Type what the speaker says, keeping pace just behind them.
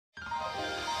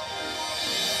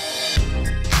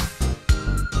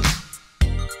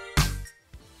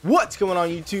What's going on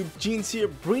YouTube? Jeans here,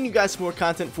 bringing you guys some more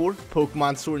content for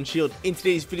Pokemon Sword and Shield. In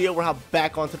today's video, we're hopping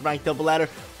back onto the ranked double ladder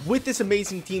with this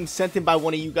amazing team sent in by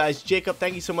one of you guys. Jacob,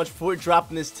 thank you so much for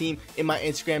dropping this team in my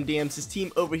Instagram DMs. This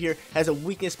team over here has a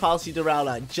weakness policy to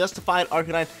Rowline, Justified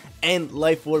Arcanine, and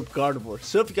Life Orb Gardevoir.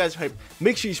 So if you guys are hyped,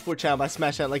 make sure you support the channel by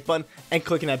smashing that like button and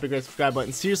clicking that big red subscribe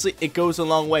button. Seriously, it goes a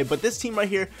long way. But this team right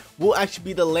here will actually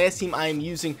be the last team I am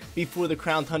using before the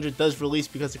Crown Tundra does release,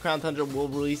 because the Crown Tundra will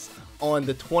release on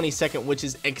the 22nd, which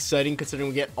is exciting considering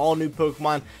we get all new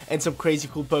Pokemon and some crazy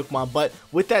cool Pokemon. But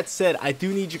with that said, I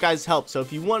do need your guys' help. So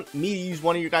if you want me to use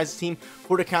one of your guys' team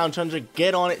for the Crown Tundra,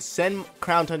 get on it. Send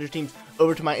Crown Tundra teams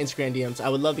over to my Instagram DMs. I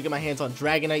would love to get my hands on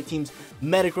Dragonite teams,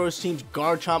 Metagross teams,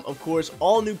 Garchomp, of course,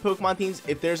 all new Pokemon teams.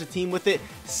 If there's a team with it,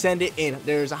 send it in.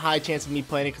 There's a high chance of me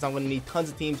playing it because I'm going to need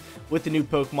tons of teams with the new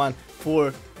Pokemon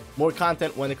for more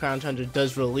content when the Crown Tundra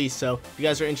does release. So if you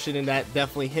guys are interested in that,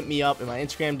 definitely hit me up in my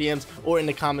Instagram DMs or in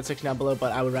the comment section down below.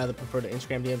 But I would rather prefer the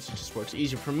Instagram DMs. It just works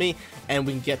easier for me and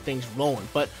we can get things rolling.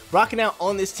 But rocking out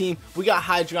on this team, we got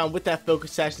Hydreigon with that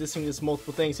Focus Sash. This thing does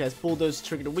multiple things. It has Bulldoze,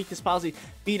 Trigger the Weakness Policy,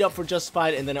 Beat Up for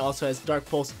Justified, and then it also has Dark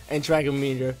Pulse and Draco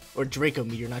Meteor, or Draco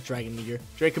Meteor, not Dragon Meteor,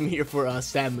 Draco Meteor for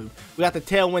stab move. We got the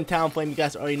Tailwind Talonflame. You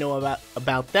guys already know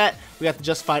about that. We got the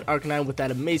Justified Arcanine with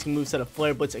that amazing moveset of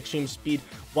Flare Blitz, Extreme Speed,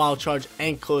 Wild Charge,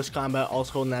 and Close Combat,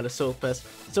 also holding that Assault Vest,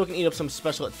 so it can eat up some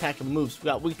special attacking moves. We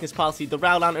got Weakness Policy, the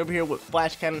Rowline over here with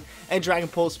Flash Cannon and Dragon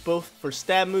Pulse, both for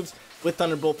stab moves, with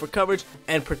Thunderbolt for coverage,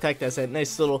 and Protect as a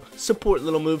nice little support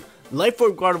little move. Life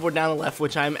Orb Gardevoir down the left,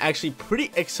 which I'm actually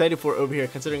pretty excited for over here,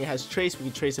 considering it has Trace. We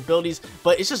can Trace abilities,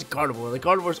 but it's just Gardevoir. Like,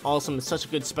 Gardevoir is awesome. It's such a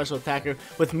good special attacker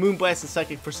with Moonblast and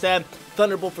Psychic for stab,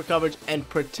 Thunderbolt for coverage, and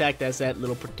Protect as that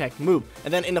little Protect move.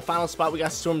 And then in the final spot, we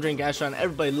got Storm Drain Gastron.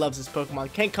 Everybody loves this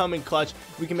Pokemon. Can come in clutch.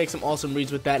 We can make some awesome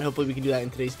reads with that. Hopefully, we can do that in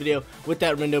today's video with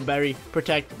that Rindo Berry,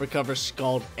 Protect, Recover,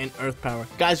 Scald, and Earth Power.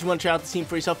 Guys, if you want to try out the team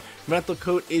for yourself, rental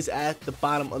code is at the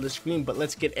bottom of the screen. But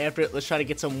let's get after it. Let's try to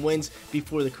get some wins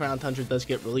before the Crown Tundra does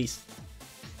get released.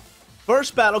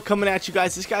 First battle coming at you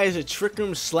guys. This guy is a Trick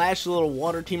Room slash little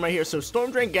water team right here. So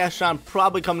Storm Drain Gastron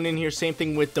probably coming in here. Same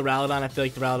thing with the Rowline. I feel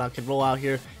like the Rowline can roll out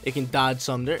here. It can dodge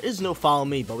some. There is no Follow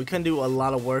Me, but we can do a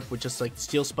lot of work with just like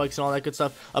Steel Spikes and all that good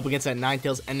stuff up against that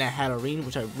Ninetales and that Hatterene,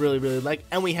 which I really like.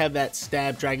 And we have that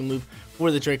Stab Dragon move for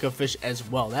the Draco Fish as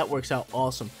well. That works out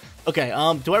awesome. Okay,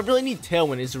 do I really need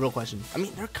Tailwind is the real question. I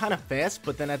mean, they're kind of fast,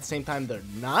 but then at the same time, they're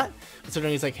not.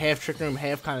 Considering it's like half Trick Room,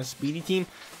 half kind of speedy team.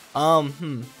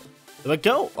 Do I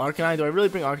go Arcanine? Do I really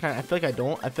bring Arcanine? I feel like I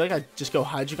don't. I feel like I just go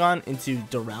Hydreigon into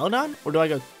Duraludon? Or do I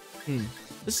go...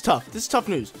 This is tough. This is tough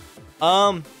news.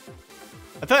 I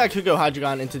feel like I could go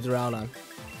Hydreigon into Duraludon.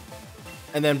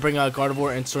 And then bring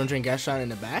Gardevoir and Storm Drain Gastron in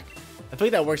the back. I feel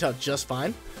like that works out just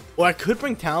fine. Or I could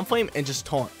bring Talonflame and just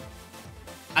Taunt.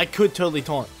 I could totally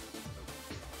Taunt.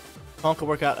 Taunt could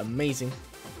work out amazing.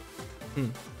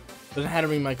 But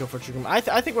Hatterene might go for Trick Room. I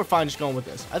think we're fine just going with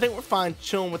this. I think we're fine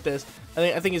chilling with this.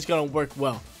 I think it's going to work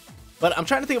well. But I'm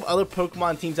trying to think of other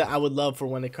Pokemon teams that I would love for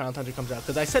when the Crown Tundra comes out.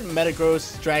 Because I said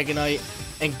Metagross, Dragonite,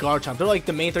 and Garchomp. They're like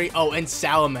the main three. Oh, and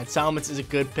Salamence. Salamence is a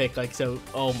good pick. Like, so,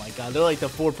 oh my god. They're like the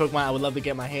 4 Pokemon I would love to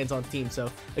get my hands on teams.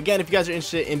 So, again, if you guys are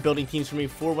interested in building teams for me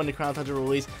for when the Crown Tundra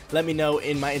release, let me know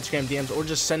in my Instagram DMs. Or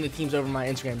just send the teams over my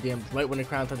Instagram DMs right when the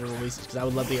Crown Tundra releases. Because I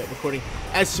would love to get recording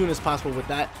as soon as possible with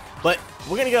that. But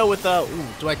we're going to go with,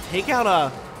 do I take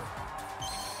out,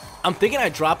 I'm thinking I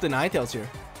dropped the Ninetales here.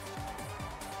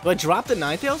 Do I drop the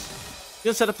Ninetales? I'm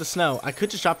gonna set up the Snow. I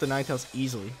could just drop the Ninetales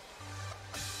easily.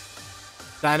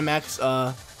 Dynamax,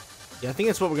 yeah, I think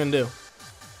that's what we're gonna do.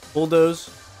 Bulldoze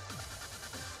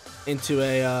into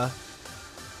a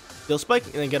Steel Spike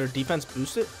and then get our defense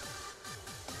boosted.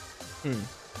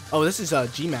 Oh, this is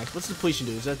G-Max. What's depletion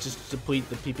do? Is that just deplete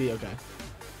the PP? Okay.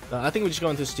 I think we just go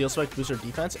into Steel Spike to boost our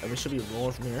defense, and we should be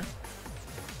rolling from here.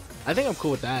 I think I'm cool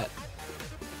with that.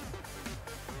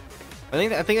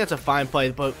 I think that's a fine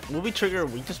play, but will we trigger a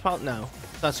weakness policy? No,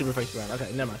 it's not super effective round. Okay,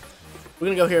 never mind. We're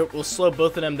gonna go here. We'll slow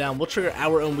both of them down. We'll trigger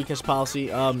our own weakness policy.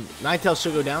 Ninetales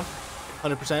should go down,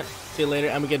 100%. See you later,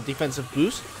 and we get a defensive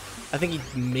boost. I think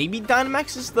he maybe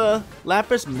Dynamaxes the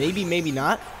Lapras, maybe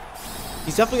not.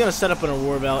 He's definitely gonna set up an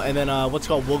Aurora Veil, and then what's it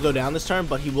called will go down this turn,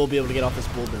 but he will be able to get off his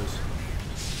Bulldoze.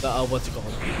 The what's it called?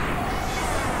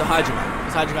 The Hydreigon.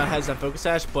 This Hydreigon has that Focus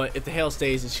Sash, but if the Hail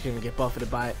stays, it's just gonna get buffeted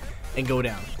by it and go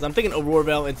down. Because I'm thinking Aurora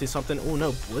Veil into something. Oh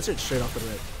no, Blizzard straight off the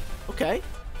rip. Okay.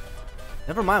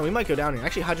 Never mind, we might go down here.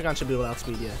 Actually, Hydreigon should be able to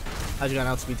outspeed, yeah. Hydreigon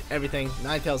outspeeds everything.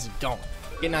 Ninetales is gone.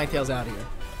 Get Ninetales out of here.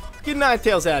 Get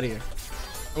Ninetales out of here.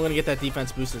 I'm gonna get that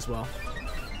defense boost as well.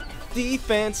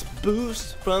 Defense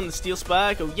boost from the Steel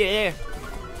Spike. Oh yeah.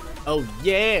 Oh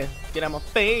yeah. Get out my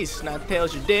face.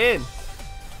 Ninetales, you're dead.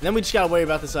 And then we just gotta worry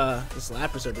about this this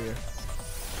Lapras over here.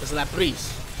 This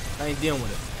Lapras. I ain't dealing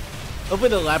with it. Hopefully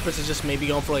the Lapras is just maybe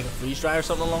going for like a freeze dry or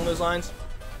something along those lines.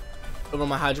 Over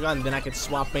my Hydreigon, and then I could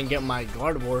swap in, get my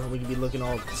Gardevoir, and we could be looking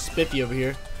all spiffy over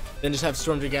here. Then just have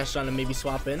Storm Gastron and maybe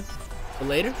swap in for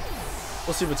later.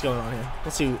 We'll see what's going on here.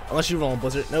 Let's see. Unless you roll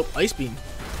Blizzard. Nope. Ice Beam.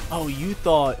 Oh, you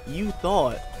thought you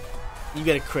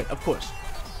get a crit. Of course.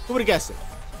 Who would have guessed it?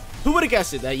 Who would have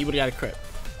guessed it that you would have got a crit?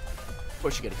 Of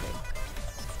course you get a crit.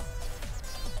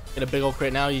 Get a big old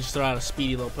crit. Now you just throw out a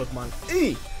speedy little Pokemon.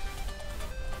 Eee!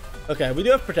 Okay, we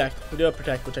do have Protect. We do have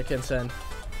Protect, which I can send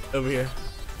over here.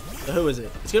 So who is it?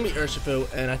 It's going to be Urshifu,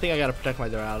 and I think I got to protect my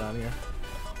Duraludon here.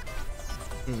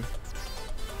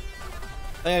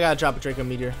 I think I got to drop a Draco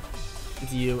Meteor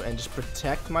into you and just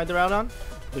protect my Duraludon,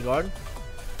 the guard.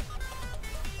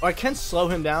 Or I can slow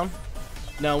him down.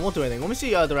 No, it won't do anything. Let me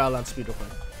see Duraludon speed real quick.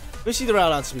 Let me see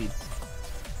Duraludon speed.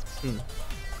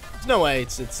 There's no way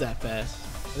it's that fast.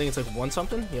 I think it's like 1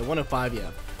 something. Yeah, 105.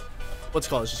 Yeah. What's it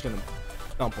called? It's just gonna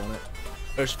dump on it.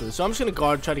 Urshifu. So I'm just gonna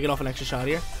guard, try to get off an extra shot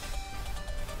here.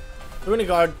 We're gonna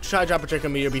guard, try to drop a Draco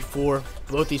Meteor before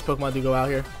both these Pokemon do go out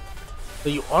here. So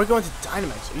you are going to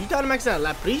Dynamax. Are you Dynamaxing that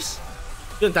Lapras?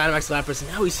 You're gonna Dynamax Lapras,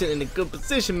 and now he's sitting in a good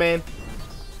position, man.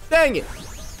 Dang it!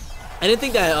 I didn't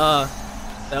think that,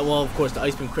 well, of course, the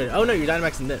Ice Beam crit. Oh, no, you're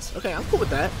Dynamaxing this. Okay, I'm cool with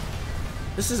that.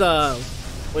 This is,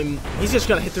 he's just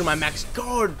gonna hit through my max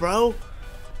guard, bro.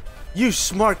 You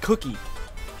smart cookie.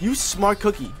 You smart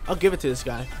cookie. I'll give it to this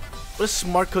guy. What a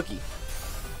smart cookie.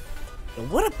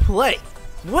 What a play.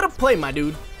 What a play, my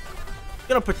dude.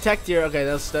 Gonna protect here. Okay,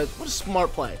 that's what a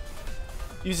smart play.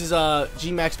 Uses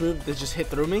G-Max move to just hit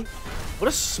through me. What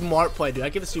a smart play, dude. I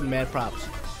give this dude mad props.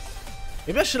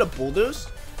 Maybe I should have bulldozed.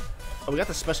 Oh, we got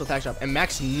the special attack drop. And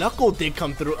Max Knuckle did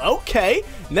come through. Okay.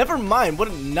 Never mind.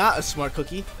 What not a smart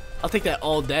cookie. I'll take that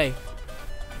all day.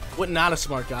 What not a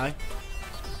smart guy.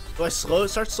 Do I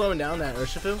start slowing down that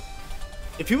Urshifu?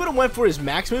 If he would have went for his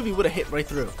max move, he would have hit right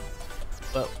through.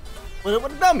 But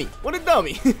what a dummy. What a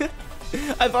dummy.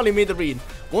 I thought he made the read.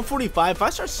 145. If I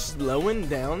start slowing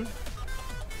down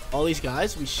all these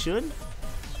guys, we should.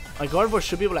 My Gardevoir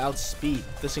should be able to outspeed.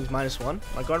 This thing's -1.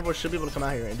 My Gardevoir should be able to come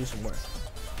out here and do some work.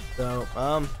 So,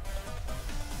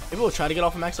 maybe we'll try to get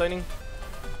off of Max Lightning.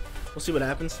 We'll see what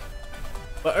happens.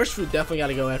 But Urshifu definitely got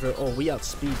to go after. Oh, we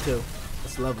outspeed too.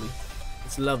 That's lovely.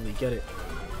 It's lovely. Get it.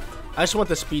 I just want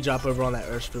the speed drop over on that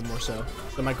Urshifu more so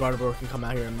my Gardevoir can come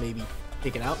out here and maybe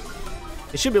take it out.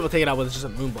 It should be able to take it out with just a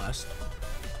Moonblast.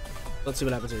 Let's see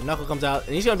what happens here. Knuckle comes out,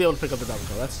 and he's going to be able to pick up the double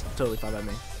kill. That's totally fine by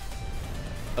me.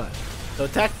 Alright. So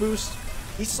attack boost.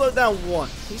 He slowed down 1.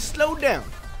 He slowed down.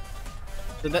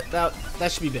 So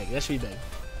that should be big. That should be big.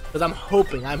 Because I'm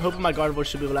hoping my Gardevoir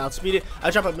should be able to outspeed it. I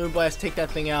drop a Moonblast, take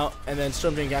that thing out, and then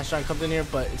Storm Drain Gastron comes in here,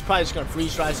 but it's probably just going to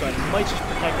freeze dry, so I might just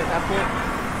protect at that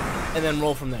point, and then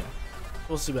roll from there.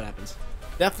 We'll see what happens.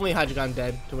 Definitely Hydreigon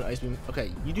dead to an Ice Beam.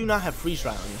 Okay, you do not have freeze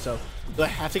dry on you, so do I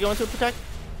have to go into a protect?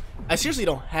 I seriously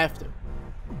don't have to.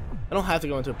 I don't have to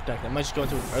go into a protect. I might just go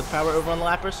into an Earth Power over on the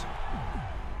Lapras.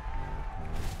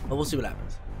 But we'll see what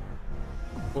happens.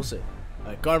 We'll see.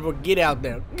 Alright, Gardevoir, get out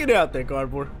there. Get out there,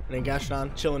 Gardevoir. And then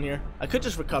Gastron, chilling here. I could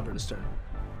just recover this turn.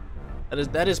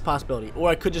 That is a possibility. Or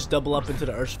I could just double up into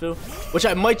the Urshifu, which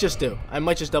I might just do. I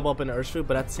might just double up into Urshifu,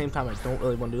 but at the same time, I don't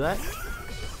really want to do that.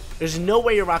 There's no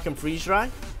way you're rocking Freeze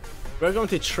Dry. We're going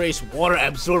to Trace Water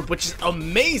Absorb, which is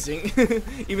amazing.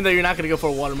 Even though you're not going to go for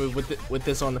a water move with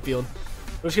this on the field.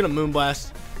 We're just going to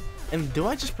Moonblast. And do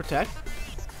I just protect?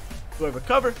 Do I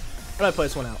recover? Or do I play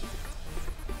this one out?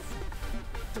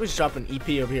 We just drop an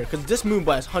EP over here, because this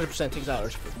Moonblast 100% takes out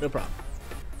Urshifu. No problem.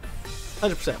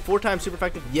 100%. 4 times super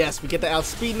effective. Yes, we get the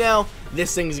outspeed now.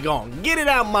 This thing's gone. Get it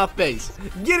out my face.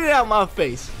 Get it out my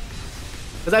face.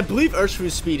 Because I believe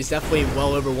Urshifu's speed is definitely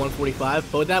well over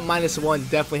 145, but with that -1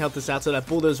 definitely helped us out, so that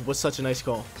Bulldoze was such a nice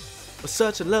call. Was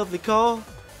such a lovely call.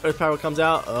 Earth Power comes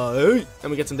out, and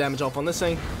we get some damage off on this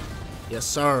thing. Yes,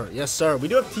 sir. Yes, sir. We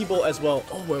do have T-Bolt as well.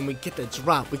 Oh, and we get the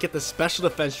drop. We get the special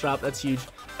defense drop. That's huge.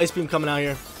 Ice Beam coming out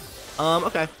here.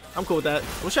 Okay. I'm cool with that.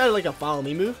 I wish I had, like, a follow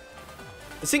me move.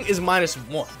 This thing is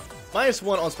 -1.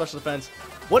 -1 on special defense.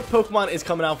 What Pokemon is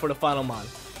coming out for the final mod?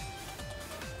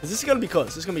 This is going to be close.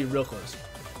 This is going to be real close.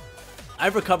 I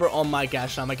recover on my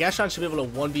Gastron. My Gastron should be able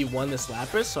to 1v1 this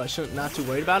Lapras, so I shouldn't not too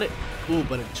worried about it. Ooh,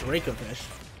 but a Draco Fish.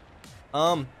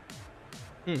 I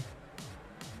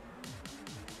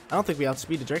don't think we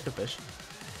outspeed the Draco Fish.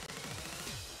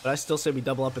 But I still say we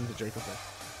double up into Draco Fish.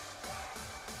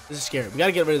 This is scary. We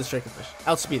gotta get rid of this Draco Fish.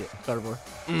 Outspeed it, Gardevoir.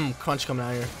 Crunch coming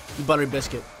out here. You buttery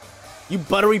biscuit. You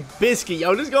buttery biscuit.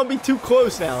 Yo, this is gonna be too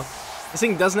close now. This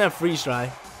thing doesn't have freeze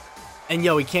dry. And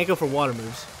yo, he can't go for water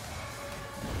moves.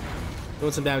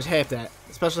 Doing some damage. Half that.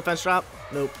 Special defense drop?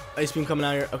 Nope. Ice beam coming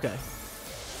out here. Okay.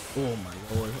 Oh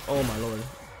my lord. Oh my lord.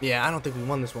 Yeah, I don't think we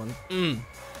won this one.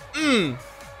 Do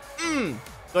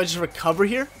I just recover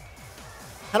here?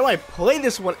 How do I play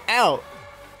this one out?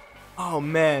 Oh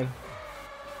man.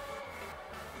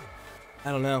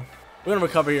 I don't know. We're gonna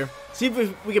recover here. See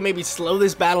if we can maybe slow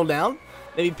this battle down.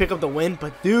 Maybe pick up the win.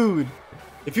 But dude,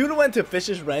 if you would have went to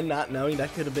Fish's Ren not knowing,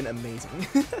 that could have been amazing.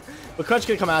 But Crunch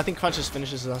could come out. I think Crunch just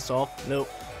finishes us off. Nope.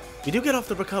 We do get off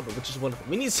the recover, which is wonderful.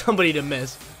 We need somebody to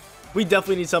miss. We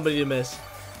definitely need somebody to miss.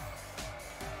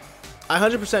 I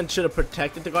 100% should have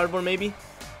protected the Gardevoir maybe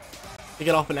to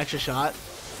get off an extra shot.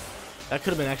 That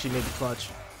could have been actually maybe clutch.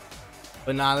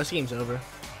 But nah, this game's over.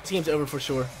 This game's over for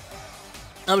sure.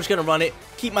 I'm just gonna run it,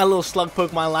 keep my little slug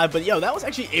Pokemon alive. But yo, that was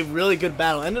actually a really good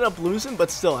battle. Ended up losing,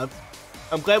 but still,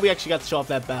 I'm glad we actually got to show off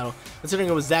that battle. Considering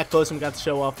it was that close and we got to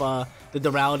show off the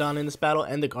Duraludon in this battle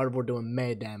and the Gardevoir doing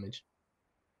mad damage.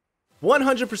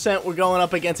 100% we're going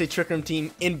up against a Trick Room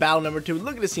team in battle number 2.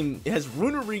 Look at this team. It has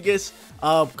Runerigus,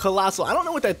 Colossal. I don't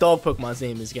know what that dog Pokemon's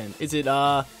name is again. Is it,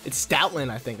 it's Stoutland,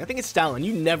 I think. I think it's Stoutland.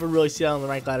 You never really see that on the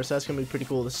rank ladder, so that's going to be pretty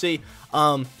cool to see.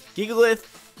 Gigalith,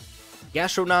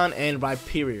 Gastrodon, and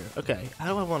Rhyperior. Okay,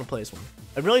 how do I want to play this one?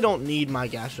 I really don't need my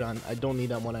Gastrodon. I don't need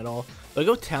that one at all. Do I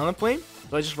go Talonflame?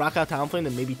 Do I just rock out Talonflame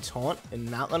and maybe Taunt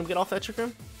and not let him get off that Trick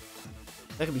Room?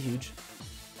 That could be huge.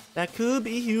 That could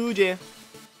be huge, yeah.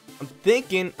 I'm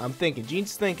thinking,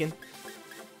 Gene's thinking.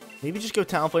 Maybe just go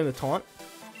Talonflame the Taunt.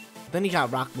 Then he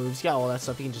got rock moves, he got all that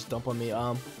stuff he can just dump on me.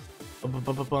 I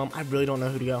really don't know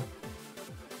who to go.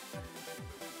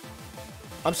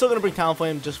 I'm still gonna bring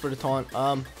Talonflame just for the taunt.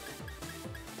 I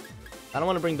don't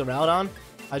want to bring the Duraludon,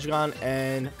 Hydreigon,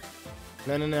 and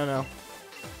no.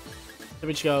 Let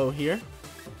me just go here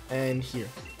and here.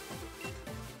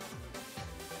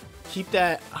 Keep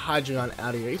that Hydreigon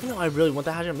out of here. Even though I really want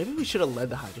that Hydreigon, maybe we should have led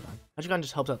the Hydreigon. Hydreigon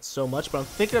just helps out so much, but I'm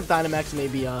thinking of Dynamax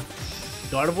maybe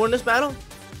Gardevoir in this battle.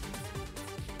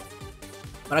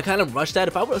 But I kind of rushed that.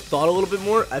 If I would have thought a little bit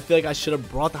more, I feel like I should have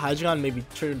brought the Hydreigon, maybe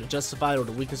triggered the Justified or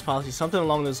the Weakness Policy, something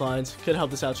along those lines. Could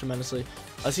help this out tremendously.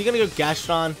 So you gonna go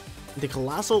Gastrodon into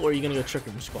Colossal, or are you gonna go Trick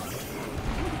Room Squad?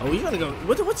 Oh, you gonna go?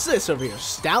 What's this over here?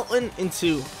 Stoutland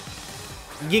into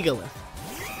Gigalith.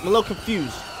 I'm a little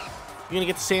confused. You gonna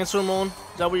get the Sandstorm on? Is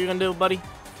that what you're gonna do, buddy? Is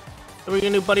that what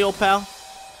you're gonna do, buddy, old pal?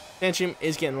 Sandstream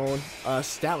is getting rolling.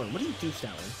 Stoutland. What do you do,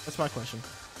 Stoutland? That's my question.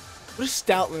 What is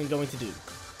Stoutland going to do?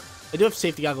 I do have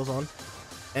safety goggles on,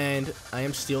 and I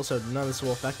am steel, so none of this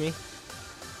will affect me.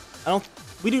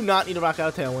 We do not need to rock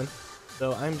out a Tailwind,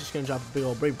 so I'm just gonna drop a big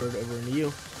old Brave Bird over into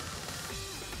you,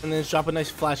 and then just drop a nice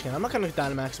Flash Cannon. I'm not gonna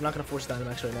Dynamax. I'm not gonna force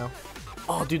Dynamax right now.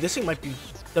 Oh, dude, this thing might be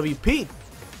WP.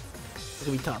 That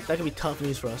could be tough. That could be tough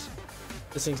news for us.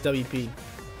 This thing's WP.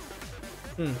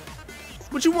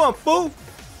 What you want, fool?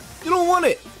 You don't want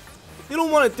it. You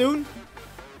don't want it, dude.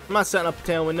 I'm not setting up a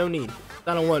Tailwind. No need.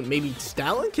 I don't want maybe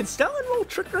Stoutland? Can Stoutland roll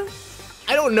Trick Room?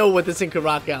 I don't know what this thing could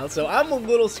rock out, so I'm a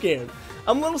little scared.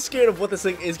 I'm a little scared of what this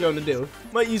thing is going to do.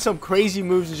 Might use some crazy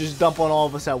moves and just dump on all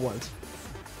of us at once.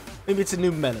 Maybe it's a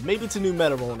new meta. Maybe it's a new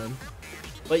meta rolling in.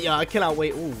 But yeah, I cannot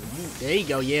wait. Ooh, there you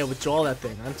go. Yeah, withdraw that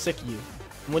thing. I'm sick of you.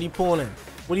 What are you pulling in?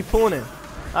 What are you pulling in?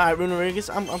 Alright,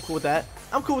 Runerigus, I'm cool with that.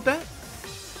 I'm cool with that.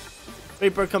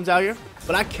 Brave Bird comes out here.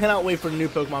 But I cannot wait for the new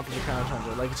Pokemon for the Crown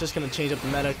Tundra. Like, it's just going to change up the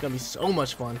meta. It's going to be so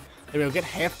much fun. There we go. Get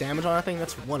half damage on that thing.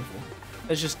 That's wonderful.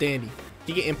 That's just dandy.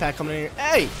 You get Impact coming in here.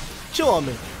 Hey! Chill on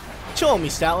me. Chill on me,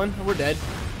 Stoutland. We're dead.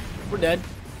 We're dead.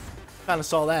 Kind of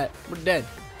saw that. We're dead.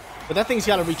 But that thing's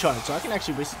got to recharge, so I can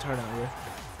actually waste a turn out here.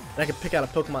 And I can pick out a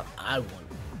Pokemon I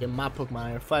want. Get my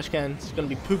Pokemon here. Flash Cannon. It's going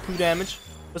to be poo-poo damage.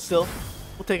 But still,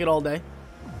 we'll take it all day.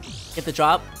 Get the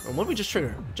drop. And what did we just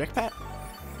trigger? Jetpack?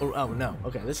 Or, oh, no.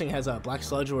 Okay, this thing has Black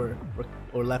Sludge or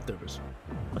Leftovers.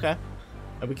 Okay.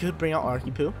 And we could bring out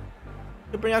Archipoo.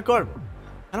 We could bring out Gardevoir.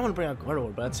 I don't want to bring out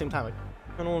Gardevoir, but at the same time,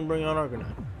 I don't want to bring out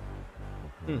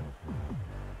Arcanine.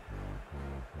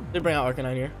 They bring out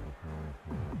Arcanine here.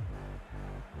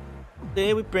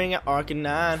 Then we bring out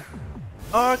Arcanine.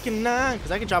 Arcanine!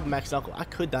 Because I can drop a Max Knuckle. I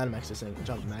could Dynamax this thing and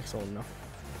drop a Max Old enough.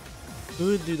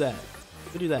 Could do that.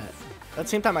 Could do that. At the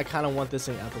same time, I kind of want this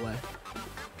thing out the way.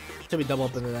 Until we double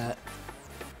up into that.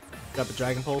 Drop a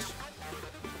Dragon Pulse.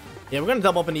 Yeah, we're gonna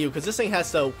double up into you because this thing has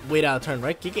to wait out a turn,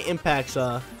 right? Giga Impacts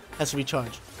has to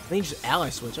recharge. Then you just Ally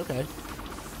Switch. Okay.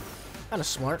 Kind of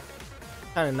smart.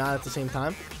 Kind of not at the same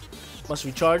time. Must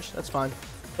recharge. That's fine.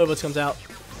 Blitz comes out.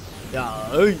 Yeah,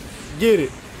 hey, get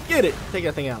it. Get it. Take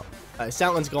that thing out. Alright,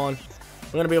 Stoutland's gone.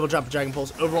 We're gonna be able to drop a Dragon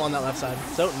Pulse over on that left side.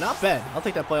 So, not bad. I'll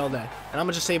take that play all day. And I'm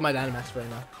gonna just save my Dynamax for right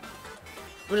now.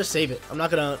 gonna just save it. I'm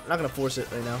not gonna force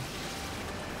it right now.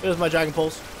 Here's my Dragon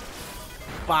Pulse.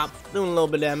 Bop, doing a little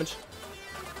bit of damage.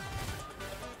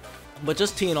 But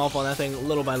just teeing off on that thing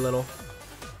little by little.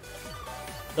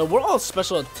 So we're all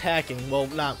special attacking. Well,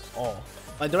 not all.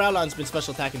 My Duraludon's been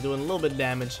special attacking, doing a little bit of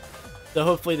damage. So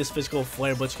hopefully this physical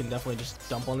Flare Blitz can definitely just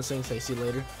dump on this thing, so I see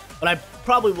later. But I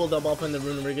probably will double up in the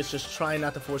Runerigus, just trying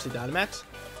not to force the Dynamax.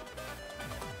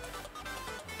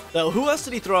 So who else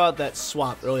did he throw out that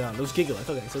swap early on? It was Gigalith.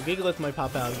 Okay, so Gigalith might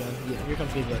pop out again. Yeah, here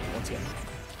comes Gigalith once again.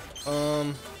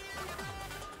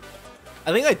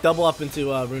 I think I double up into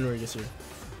Runerigus here.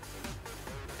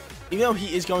 Even though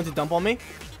he is going to dump on me,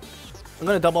 I'm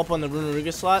going to double up on the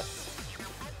Runerigus slot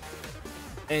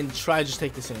and try to just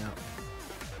take this thing out.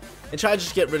 And try to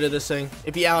just get rid of this thing.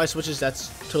 If he ally switches, that's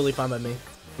totally fine by me.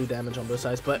 Do damage on both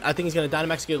sides. But I think he's going to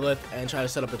Dynamax Gigalith and try to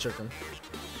set up a Trick Room.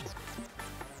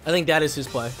 I think that is his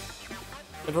play.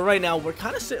 And for right now, we're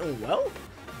kind of sitting well.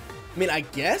 I mean, I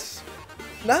guess.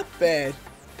 Not bad.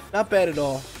 Not bad at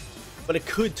all. But it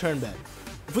could turn bad.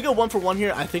 If we go 1 for 1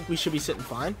 here, I think we should be sitting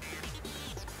fine.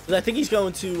 Because I think he's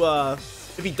going to,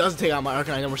 if he doesn't take out my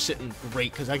Arcanine, then we're sitting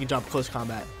great. Because I can drop close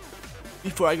combat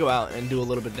before I go out and do a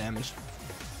little bit of damage.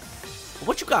 But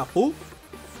what you got, fool?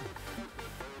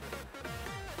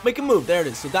 Make a move. There it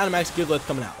is. So Dynamax Gigalith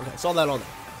coming out. Okay, saw that all day.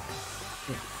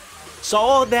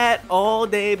 Saw that all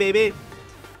day, baby.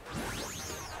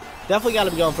 Definitely got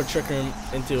to be going for Trick Room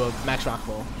into a Max Rock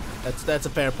Ball. That's a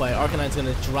fair play. Arcanine's going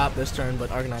to drop this turn, but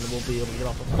Arcanine will be able to get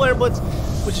off a Flare Blitz,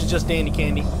 which is just dandy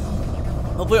candy.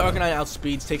 Hopefully Arcanine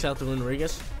outspeeds, takes out the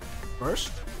Runerigus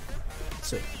first. Let's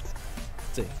see.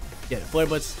 Let's see. Get it. Flare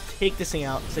Blitz, take this thing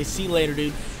out. Say, see you later,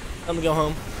 dude. Time to go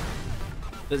home.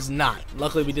 Does not.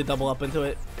 Luckily, we did double up into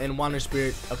it. And Wander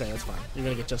Spirit. Okay, that's fine. You're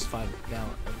going to get justified now.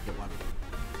 Get Wander.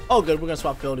 Oh, good. We're going to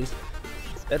swap abilities.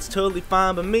 That's totally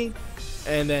fine by me.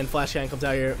 And then Flash Cannon comes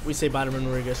out here. We say bye to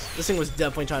Runerigus. This thing was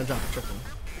definitely trying to drop a Trick Room.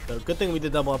 So good thing we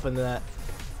did double up into that.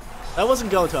 I wasn't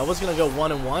going to. I was going to go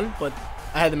 1 and 1, but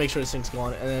I had to make sure this thing's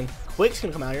going. And then Quake's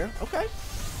going to come out here. Okay.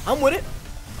 I'm with it.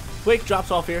 Quake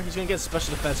drops off here. He's going to get a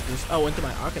special defense boost. Oh, into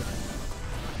my Arcanine.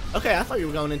 Okay, I thought you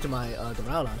were going into my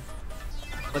Duraludon.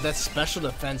 But that's special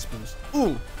defense boost.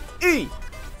 Ooh. E!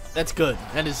 That's good.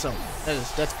 That is so.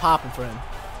 That's popping for him.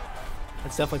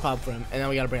 That's definitely popping for him. And then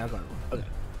we got to bring out Gardevoir. Okay.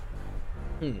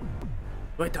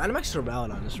 Wait, Dynamax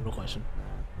Duraludon is the real question.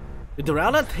 Did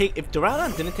Duraludon take? If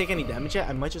Duraludon didn't take any damage yet,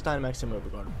 I might just Dynamax him over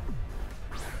Gardevoir.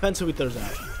 Depends who he throws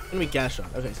out. Gonna be Gas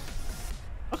Shot. Okay.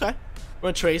 Okay. We're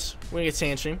gonna Trace. We're gonna get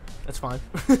Sandstream. That's fine.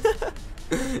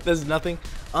 Does nothing.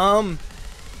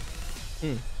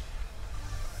 This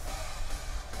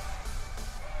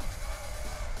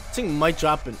thing might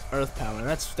drop an Earth Power, and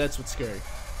that's what's scary.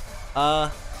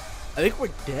 I think we're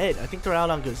dead. I think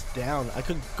Duraludon goes down. I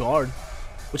could guard,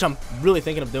 which I'm really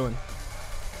thinking of doing.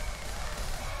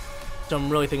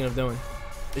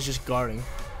 It's just guarding.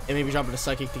 And maybe dropping a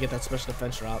Psychic to get that special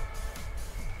defense drop.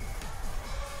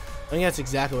 I think that's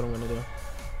exactly what I'm going to do.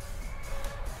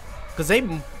 Because they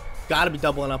got to be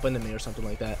doubling up into me or something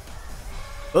like that.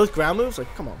 Both ground moves?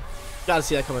 Like, come on. Got to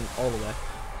see that coming all the way.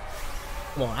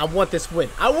 Come on. I want this win.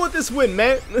 I want this win,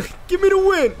 man. Give me the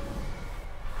win.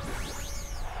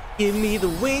 Give me the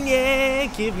win, yeah.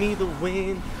 Give me the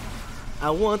win. I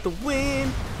want the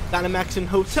win. Dynamax in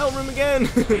hotel room again.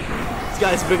 This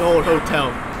guy's a big old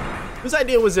hotel. Whose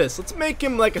idea was this? Let's make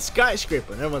him like a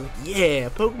skyscraper. And everyone's like, yeah,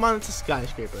 Pokemon, it's a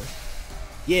skyscraper.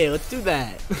 Yeah, let's do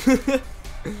that.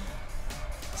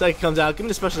 Psychic comes out. Give me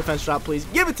the special defense drop, please.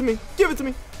 Give it to me. Give it to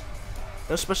me.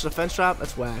 No special defense drop?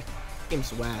 That's whack.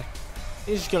 Game's whack.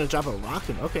 He's just going to drop a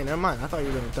Rocket. Okay, never mind. I thought you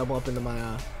were going to double up into my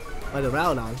my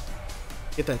Duraludon.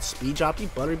 Get that speed drop, you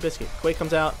buttery biscuit. Quake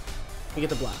comes out. We get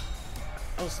the block.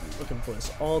 I was looking for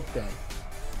this all day.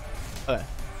 Okay.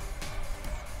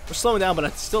 We're slowing down, but I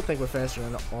still think we're faster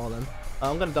than all of them.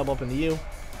 I'm going to double up into you.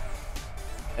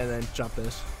 And then drop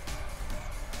this.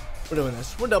 We're doing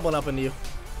this. We're doubling up into you.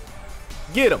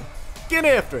 Get him. Get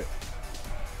after it.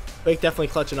 Quake definitely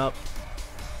clutching up.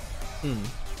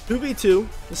 2v2.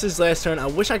 This is last turn. I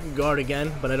wish I could guard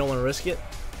again, but I don't want to risk it.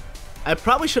 I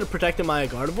probably should have protected my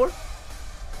Gardevoir.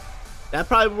 That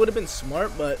probably would have been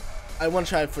smart, but I want to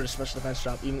try for the special defense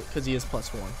drop, even because he is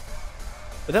 +1.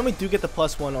 But then we do get the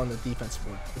 +1 on the defense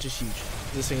board, which is huge.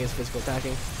 This thing is physical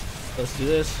attacking. So let's do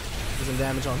this. Do some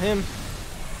damage on him.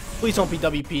 Please don't be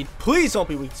WP'd. Please don't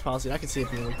be weakness policy. I can see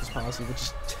it being weakness policy, which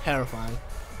is terrifying.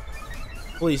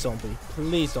 Please don't be.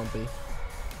 Please don't be.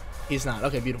 He's not.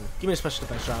 Okay, beautiful. Give me a special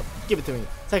defense drop. Give it to me.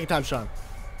 Second time charm.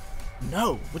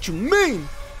 No. What you mean?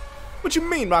 What you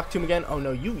mean, Rock Tomb again? Oh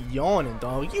no, you yawning,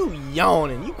 dog. You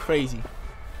yawning. You crazy.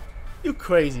 You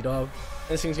crazy, dog.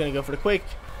 This thing's gonna go for the Quake.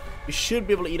 We should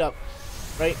be able to eat up,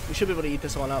 right? We should be able to eat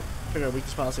this one up. Figure out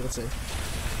weakness policy. Let's see.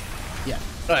 Yeah.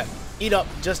 All right. Eat up.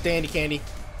 Just dandy candy.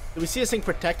 Do we see this thing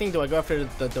protecting? Do I go after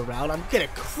the route? I'm get a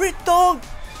crit, dog.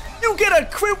 You get a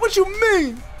crit. What you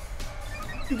mean?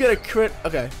 You get a crit.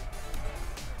 Okay.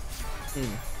 All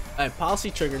right.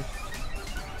 Policy triggered.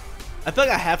 I feel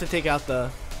like I have to take out the.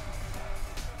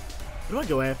 Who do I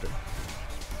go after?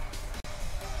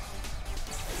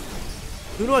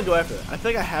 Who do I go after? I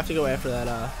feel like I have to go after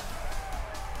that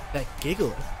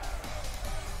Gigalith.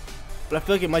 But I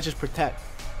feel like it might just protect.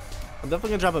 I'm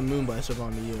definitely gonna drop a Moonblast over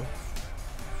onto you.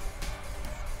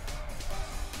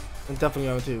 I'm definitely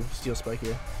going to Steel Spike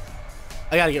here.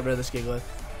 I gotta get rid of this Gigalith.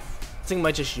 This thing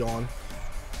might just yawn.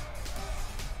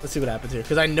 Let's see what happens here.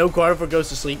 Because I know Gardevoir goes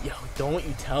to sleep. Yo, don't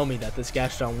you tell me that this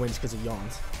Gastrodon wins because it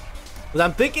yawns. Because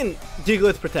I'm thinking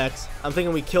Gigalith protects. I'm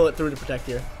thinking we kill it through to protect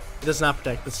here. It does not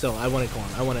protect, but still, I want it gone.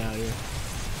 I want it out of here.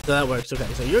 So that works. Okay,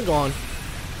 so you're gone.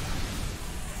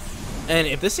 And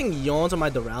if this thing yawns on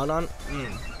my Duraludon,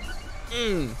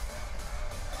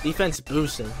 defense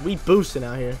boosting. We boosting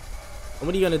out here. And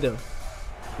what are you gonna do?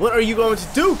 What are you going to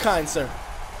do, kind sir?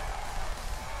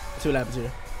 Let's see what happens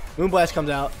here. Moonblast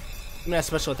comes out. Give me that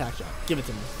special attack drop. Give it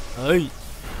to me. Hey.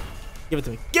 Give it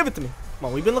to me. Give it to me. Come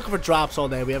on, we've been looking for drops all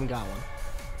day. We haven't got one.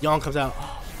 Yawn comes out.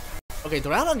 Oh. Okay,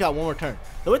 Duraludon got one more turn.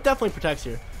 Though it definitely protects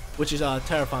here, which is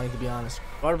terrifying to be honest.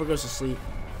 Gardevoir goes to sleep.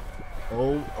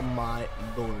 Oh my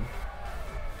lord.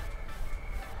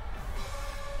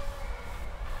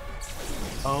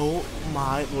 Oh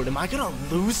my lord. Am I gonna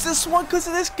lose this one because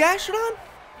of this Gastrodon?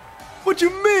 What you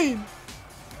mean?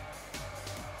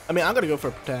 I mean, I'm gonna go for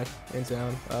a protect. Hands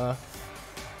down. I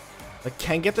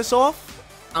can get this off.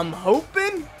 I'm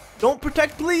hoping. Don't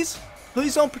protect, please.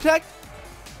 Please don't protect.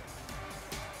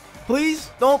 Please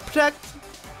don't protect.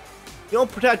 You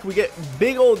don't protect, we get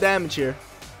big old damage here.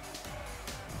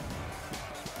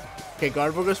 Okay,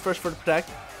 Gardevoir goes first for the protect.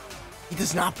 He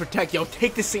does not protect. Yo,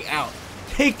 take this thing out.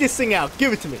 Take this thing out.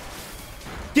 Give it to me.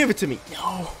 Give it to me.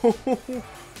 No. This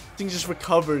thing just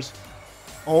recovers.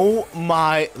 Oh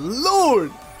my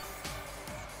lord.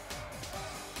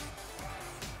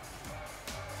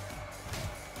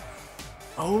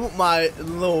 Oh my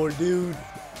lord, dude.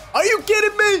 Are you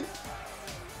kidding me?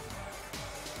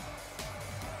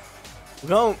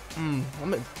 Well,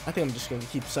 I think I'm just gonna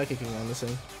keep psychicking on this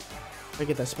thing. I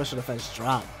get that special defense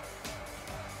drop.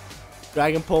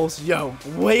 Dragon Pulse, yo,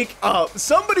 wake up!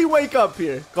 Somebody wake up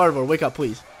here! Gardevoir, wake up,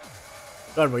 please.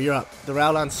 Gardevoir, you're up. The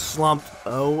Duraludon slumped.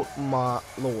 Oh my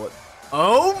lord.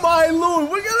 Oh my lord,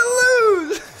 we're gonna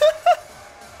lose!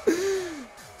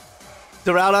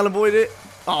 The Duraludon avoided it.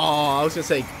 Oh, I was gonna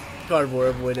say Gardevoir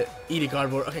avoid it. Eat it,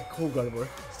 Gardevoir. Okay, cool, Gardevoir.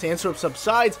 Sandstorm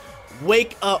subsides.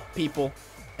 Wake up, people.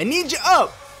 I need you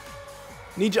up.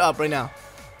 Need you up right now.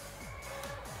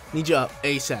 Need you up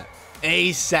ASAP.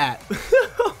 ASAP.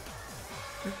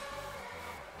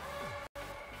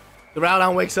 The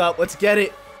Duraludon wakes up. Let's get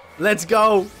it. Let's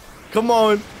go. Come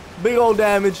on. Big old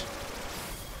damage.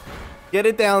 Get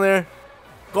it down there.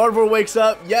 Gardevoir wakes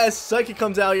up. Yes, Psychic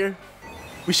comes out here.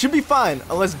 We should be fine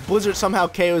unless Blizzard somehow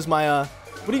KOs my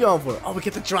what are you going for? Oh, we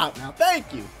get the drop now.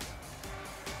 Thank you.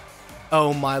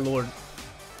 Oh my lord.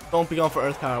 Don't be going for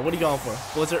Earth Power. What are you going for?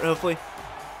 Blizzard, hopefully?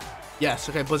 Yes.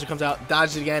 Okay, Blizzard comes out.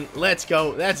 Dodges it again. Let's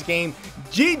go. That's game.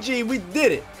 GG. We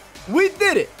did it. We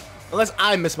did it. Unless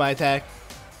I miss my attack.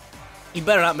 You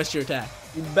better not miss your attack.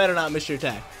 You better not miss your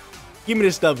attack. Give me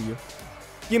this W.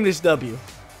 Give me this W.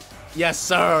 Yes,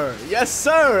 sir. Yes,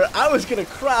 sir. I was going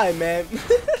to cry, man.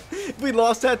 We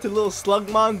lost that to little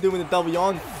Slugmon doing the double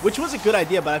yawn, which was a good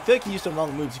idea, but I feel like he used the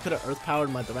wrong moves. He could have Earth Powered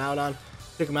my Duraludon,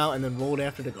 took him out, and then rolled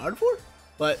after the Gardevoir.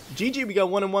 But GG, we got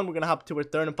 1-1. We're going to hop to our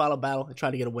third and final battle and try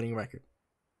to get a winning record.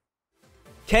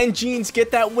 Can Jeans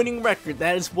get that winning record?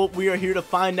 That is what we are here to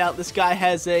find out. This guy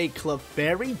has a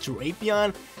Clefairy,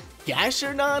 Drapion,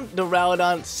 Gastrodon,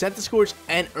 Duraludon, Centiskorch,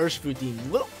 and Urshifu team.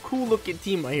 Little cool looking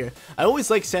team right here. I always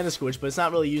like Centiskorch, but it's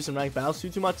not really used in ranked battles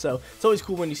too much, so it's always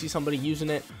cool when you see somebody using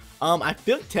it. I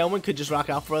feel like Tailwind could just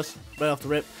rock out for us right off the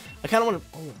rip. I kind of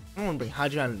want to. Oh, I want to bring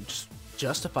Hydreigon and just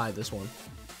justify this one.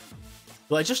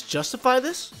 Do I just justify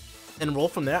this and roll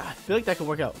from there? I feel like that could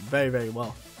work out very, very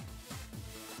well.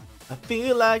 I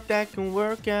feel like that can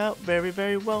work out very,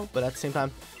 very well. But at the same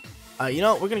time, you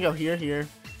know, we're going to go here.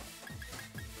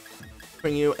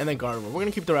 Bring you, and then Gardevoir. We're going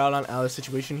to keep the Duraludon out of the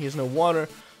situation. He has no water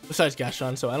besides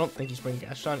Gastrodon, so I don't think he's bringing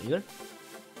Gastrodon either.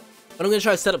 But I'm going to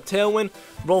try to set up Tailwind,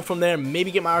 roll from there,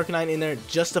 maybe get my Arcanine in there,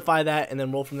 justify that, and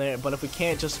then roll from there. But if we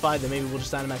can't justify, then maybe we'll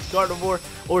just Dynamax Gardevoir,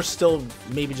 or still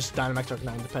maybe just Dynamax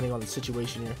Arcanine, depending on the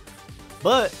situation here.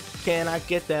 But can I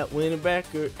get that winning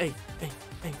record? Hey, hey,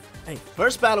 hey, Hey,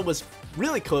 first battle was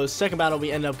really close. Second battle,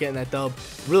 we ended up getting that dub.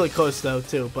 Really close, though,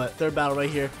 too. But third battle right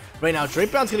here. Right now,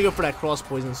 Drapeon's going to go for that cross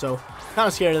poison. So, kind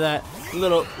of scared of that. A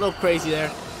little crazy there.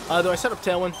 Do I set up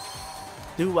Tailwind?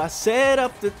 Do I set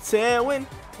up the Tailwind?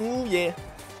 Ooh, yeah.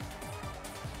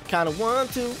 Kind of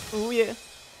want to. Ooh, yeah.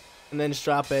 And then just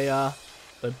drop a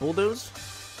Bulldoze.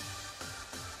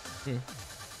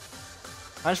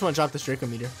 I just want to drop this Draco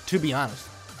Meteor, to be honest.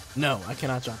 No, I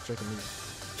cannot drop Draco Meteor.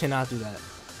 Cannot do that.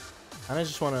 And I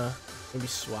just want to maybe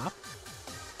swap.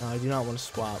 No, I do not want to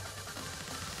swap.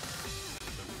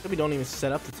 Maybe don't even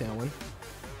set up the Tailwind.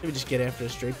 Maybe just get after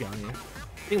this Drapion here.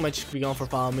 I think I might just be going for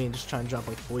Follow Me and just try and drop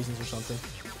like poisons or something.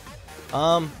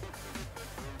 I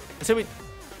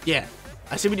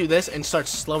say we do this and start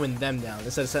slowing them down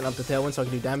instead of setting up the Tailwind so I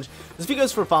can do damage. This V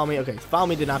goes for Follow Me. Okay, Follow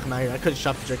Me did not come out here. I could have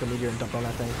shot the Draco Meteor and dumped on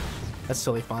that thing. That's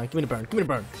totally fine. Give me the burn. Give me the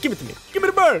burn. Give it to me. Give me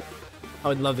the burn. I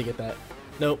would love to get that.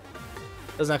 Nope.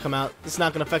 Does not come out. It's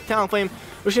not going to affect Talonflame.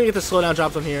 We're just going to get the slowdown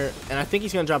dropped on here. And I think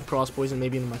he's going to drop Cross Poison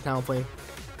maybe into my Talonflame.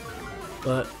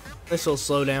 But nice little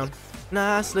slowdown.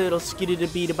 Nice little skitty to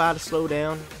beat about to slow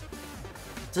down.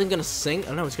 Isn't going to sing. I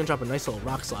don't know. He's going to drop a nice little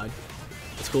Rock Slide.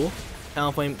 That's cool.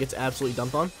 Talonflame gets absolutely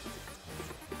dumped on.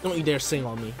 Don't you dare sing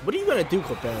on me. What are you going to do,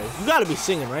 Clefairy? You got to be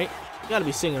singing, right? You got to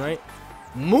be singing, right?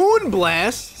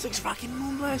 Moonblast? 6 fucking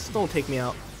Moonblast? Don't take me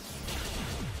out.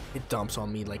 It dumps on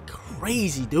me like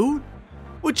crazy, dude.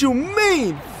 What you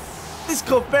mean? This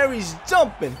Clefairy's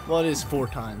jumping. Well, it is 4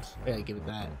 times. I gotta give it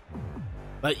that.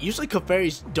 But usually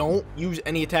Clefairies don't use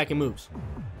any attacking moves.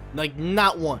 Like,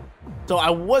 not one. So I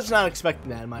was not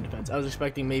expecting that in my defense. I was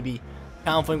expecting maybe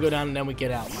Talonflame go down and then we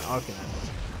get out my Arcanine.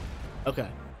 Okay.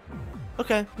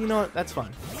 Okay, you know what? That's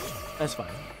fine. That's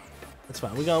fine. That's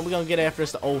fine. We're gonna get after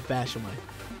this the old-fashioned way.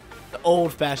 The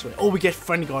old-fashioned way. Oh, we get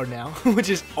Friend Guard now, which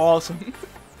is awesome.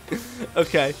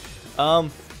 Okay. I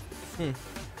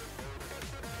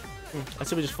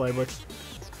said we just Flare Blitz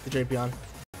the Drapion.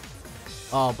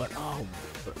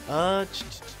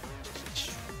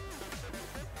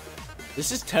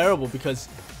 This is terrible because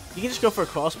you can just go for a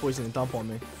Cross Poison and dump on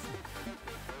me.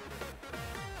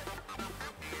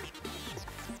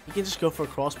 You can just go for a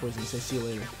Cross Poison and say see you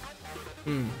later.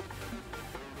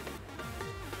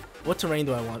 What terrain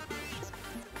do I want?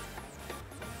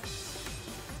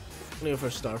 I'm gonna go for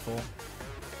a Starfall.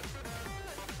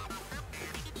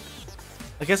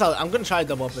 I guess I'm gonna try to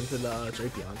double up into the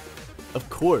Drapion. Of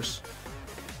course.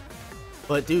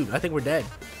 But dude, I think we're dead.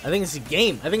 I think it's a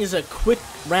game. I think it's a quick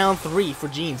round 3 for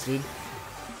Jeans, dude.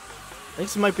 I think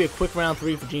this might be a quick round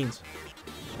 3 for Jeans.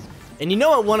 And you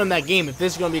know what won him that game, if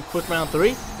this is gonna be a quick round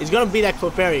 3, is gonna be that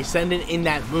Clefairy sending in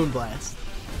that Moonblast.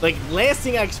 Like, last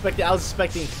thing I expected, I was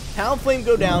expecting Talonflame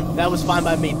go down. That was fine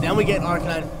by me. Then we get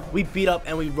Arcanine, we beat up,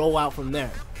 and we roll out from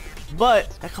there. But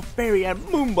that Clefairy had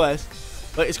Moonblast.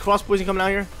 But is Cross Poison coming out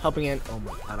here? Helping in. Oh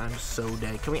my god, I'm so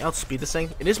dead. Can we outspeed this thing?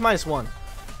 It is -1.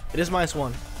 It is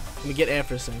 -1. Let me get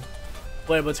after this thing.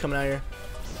 Flare Blitz coming out here.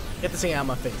 Get this thing out of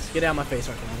my face. Get it out of my face,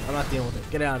 Arcanine. I'm not dealing with it.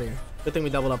 Get it out of here. Good thing we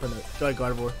doubled up in it. Go ahead,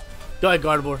 Gardevoir. Go ahead,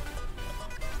 Gardevoir.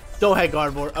 Go ahead,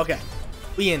 Gardevoir. Okay.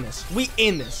 We in this. We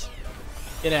in this.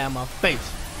 Get out of my face.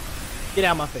 Get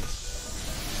out of my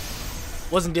face.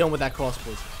 Wasn't dealing with that Cross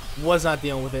Poison. Was not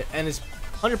dealing with it. And it's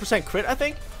 100% crit, I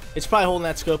think. It's probably holding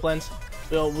that Scope Lens.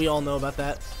 We all know about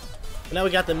that. But now we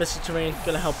got the Mystic Terrain.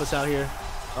 Gonna help us out here.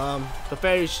 The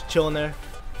Fairy's chilling there.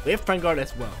 We have Friend Guard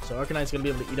as well. So Arcanine's gonna be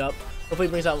able to eat up. Hopefully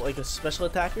he brings out like a special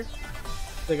attacker.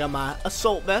 I got my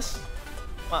Assault Vest.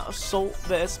 My Assault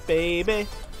Vest, baby.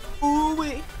 Ooh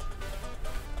wee.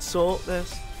 Assault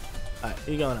Vest. Alright,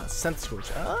 here you going now. Scent Scorch.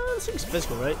 This thing's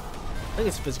physical, right? I think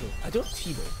it's physical. I do have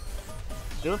T-Bolt.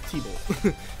 I do have T-Bolt.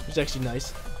 Which is actually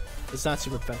nice. It's not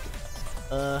super effective.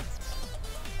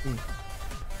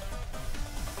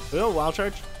 We go Wild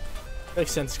Charge? I feel like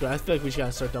Scent Scorch. I feel like we just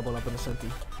gotta start doubling up on the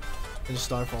Scenty. And just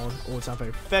start falling. Oh, it's not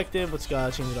very effective. Let's go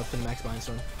change it up to the Max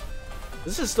Mindstorm.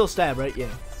 This is still stab, right? Yeah.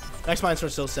 Max Mindstorm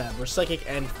is still stab. We're Psychic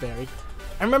and Fairy.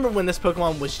 I remember when this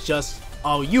Pokemon was just,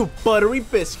 oh, you buttery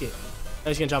biscuit. Now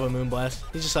he's gonna drop a Moonblast.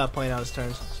 He's just playing out his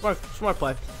turns. Smart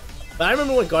play. But I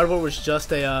remember when Gardevoir was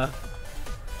just a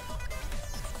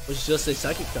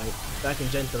Psychic type back in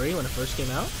Gen 3 when it first came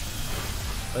out.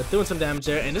 But doing some damage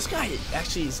there, and this guy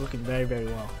actually is looking very, very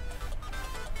well.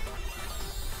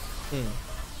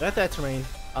 Got that terrain.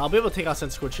 I'll be able to take out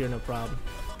Scent Scorch here, no problem.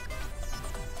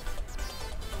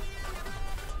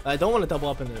 I don't want to double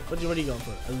up in there. What are you going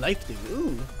for? A Life Dig.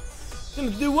 Ooh. It's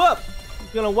gonna do up.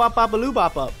 It's gonna wop bop a loo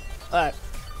bop up. Alright.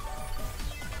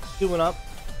 Doing up.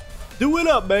 Do it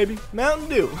up, baby. Mountain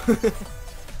Dew.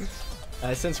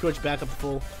 Alright, Scent Scorch back up to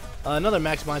full. Another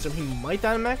Max Mindstorm. He might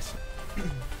die to Max.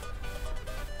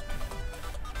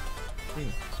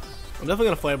 I'm definitely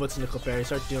gonna Fire Blitz into Clefairy,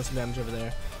 start dealing some damage over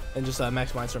there, and just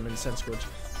Max Mindstorm into Sense Scourge.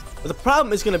 But the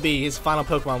problem is gonna be his final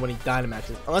Pokemon when he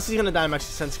Dynamaxes. Unless he's gonna Dynamax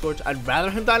the Sense Scourge, I'd rather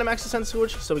him Dynamax the Sense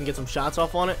Scourge so we can get some shots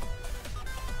off on it.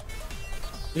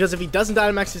 Because if he doesn't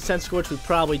Dynamax the Sense Scourge, we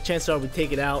probably, chances are, we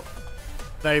take it out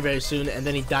very, very soon, and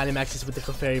then he Dynamaxes with the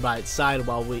Clefairy by its side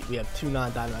while we have 2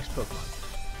 non-Dynamax Pokemon.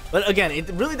 But again, it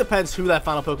really depends who that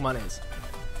final Pokemon is.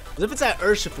 Because if it's that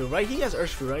Urshifu, right? He has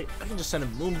Urshifu, right? I can just send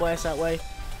him Moonblast that way.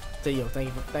 Say, yo,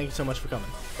 thank you so much for coming.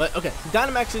 But okay, he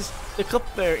Dynamaxes the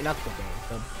Clefairy, not the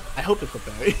Clefairy. I hope the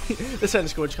Clefairy. The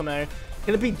Sense Scourge coming out here.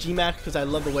 Can it be G-Max? Because I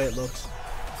love the way it looks.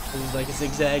 It's like a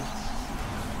zigzag.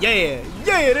 Yeah,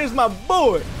 there's my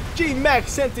boy.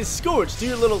 G-Max sent his Scourge. Do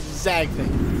your little zag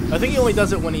thing. I think he only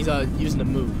does it when he's using the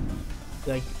move.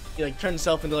 He turns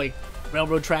himself into like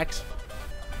railroad tracks.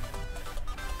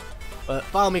 But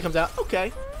Follow Me comes out.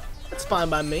 Okay, that's fine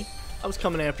by me. I was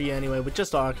coming after you anyway with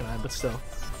just Arcanine, but still.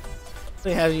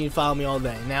 Thing hasn't even followed me all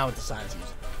day. Now it decides to use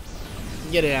it.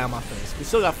 Get it out of my face. We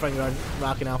still got Guard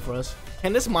rocking out for us.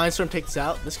 Can this Mindstorm take this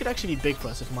out? This could actually be big for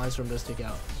us if Mindstorm does take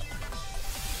out.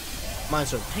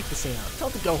 Mindstorm, take this thing out. Tell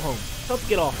it to go home. Tell it to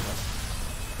get off of us.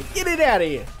 But get it out of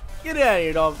here. Get it out of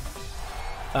here, dog.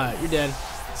 Alright, you're dead.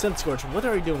 Sense Scourge, what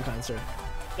are you doing, kind sir? You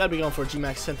gotta be going for a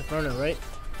G-Max Centinferno, right?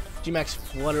 G-Max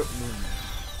Flutter Moon.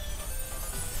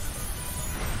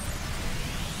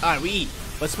 Alright, we eat.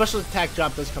 But special attack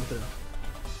drop does come through.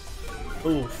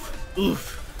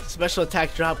 Oof. Special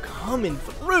attack drop coming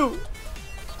through.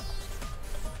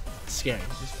 It's scary.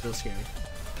 It's real scary.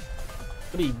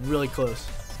 It'll be really close.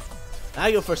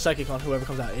 I go for a Psychic on whoever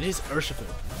comes out. It is Urshifu.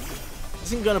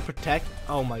 Isn't he gonna protect?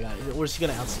 Oh my god. Or is he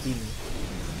gonna outspeed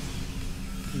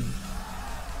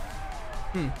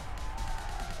me?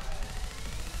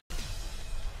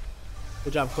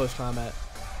 Good job, close combat.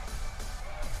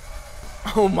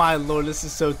 Oh my lord, this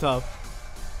is so tough.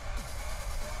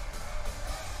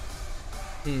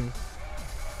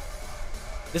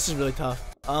 This is really tough.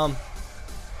 I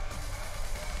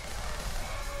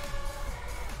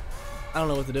don't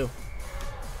know what to do.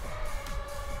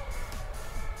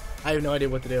 I have no idea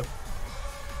what to do.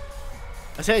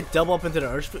 I say I double up into the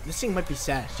Earth. This thing might be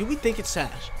Sash. Do we think it's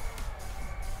Sash?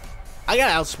 I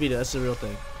gotta outspeed it. That's the real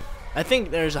thing. I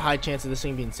think there's a high chance of this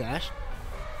thing being Sash.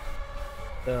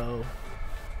 So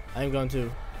I'm going to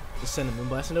just send a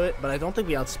Moonblast into it, but I don't think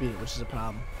we outspeed it, which is a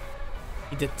problem.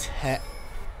 He detect.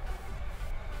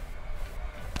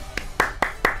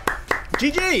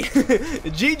 GG!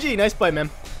 GG! Nice play, man.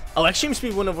 Oh, Extreme Speed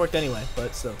wouldn't have worked anyway,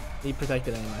 but still, he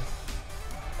protected anyway.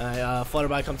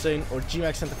 Flutterby comes in, or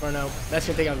G-Max Centinferno. That's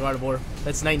gonna take out Gardevoir.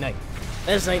 That's night-night.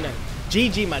 That's night-night.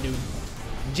 GG, my dude.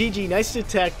 GG. Nice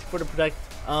detect for the protect.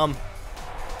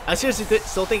 I seriously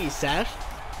still think he's Sash,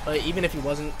 but even if he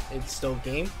wasn't, it's still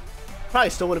game.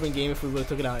 Probably still would have been game if we would have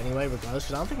took it out anyway, regardless,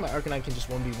 because I don't think my Arcanine can just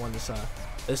 1v1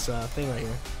 this thing right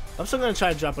here. I'm still gonna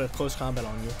try to drop a close combat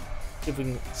on you.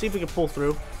 See if we can pull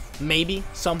through. Maybe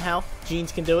somehow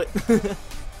Jeans can do it.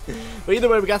 But either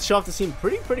way, we got to show off the team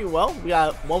pretty well. We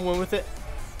got 1 win with it.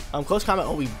 Close combat.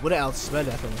 Oh, we would have outsped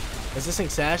that thing. Is this thing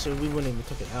Sash? We wouldn't even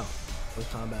took it out. Close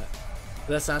combat.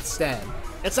 But that's not stab.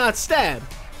 It's not stab.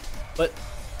 But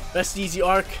best easy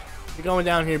arc. You're going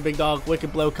down here, big dog.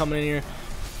 Wicked blow coming in here.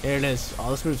 There it is. Oh,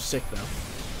 this move's sick though.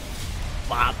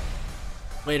 Bop.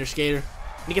 Later, skater.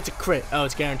 He gets a crit. Oh,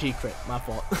 it's guaranteed crit. My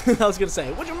fault. I was gonna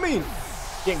say, what do you mean?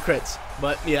 Getting crits.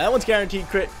 But yeah, that one's guaranteed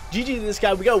crit. GG to this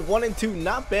guy. We got 1 and 2.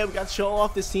 Not bad. We got to show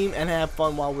off this team and have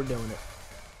fun while we're doing it.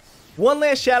 One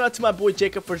last shout out to my boy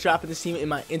Jacob for dropping this team in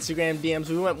my Instagram DMs.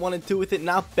 We went 1 and 2 with it.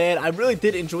 Not bad. I really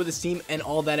did enjoy this team and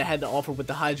all that it had to offer with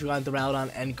the Hydreigon,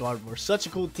 Duraludon, and Gardevoir. Such a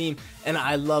cool team, and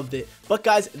I loved it. But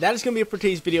guys, that is going to be it for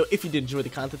today's video. If you did enjoy the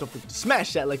content, don't forget to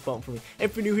smash that like button for me. And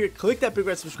if you're new here, click that big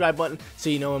red subscribe button so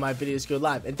you know when my videos go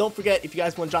live. And don't forget, if you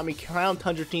guys want to drop me Crown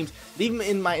Tundra teams, leave them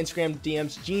in my Instagram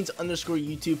DMs,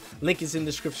 Jeans_YouTube. Link is in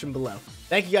the description below.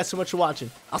 Thank you guys so much for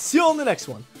watching. I'll see you all in the next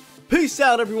one. Peace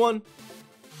out, everyone.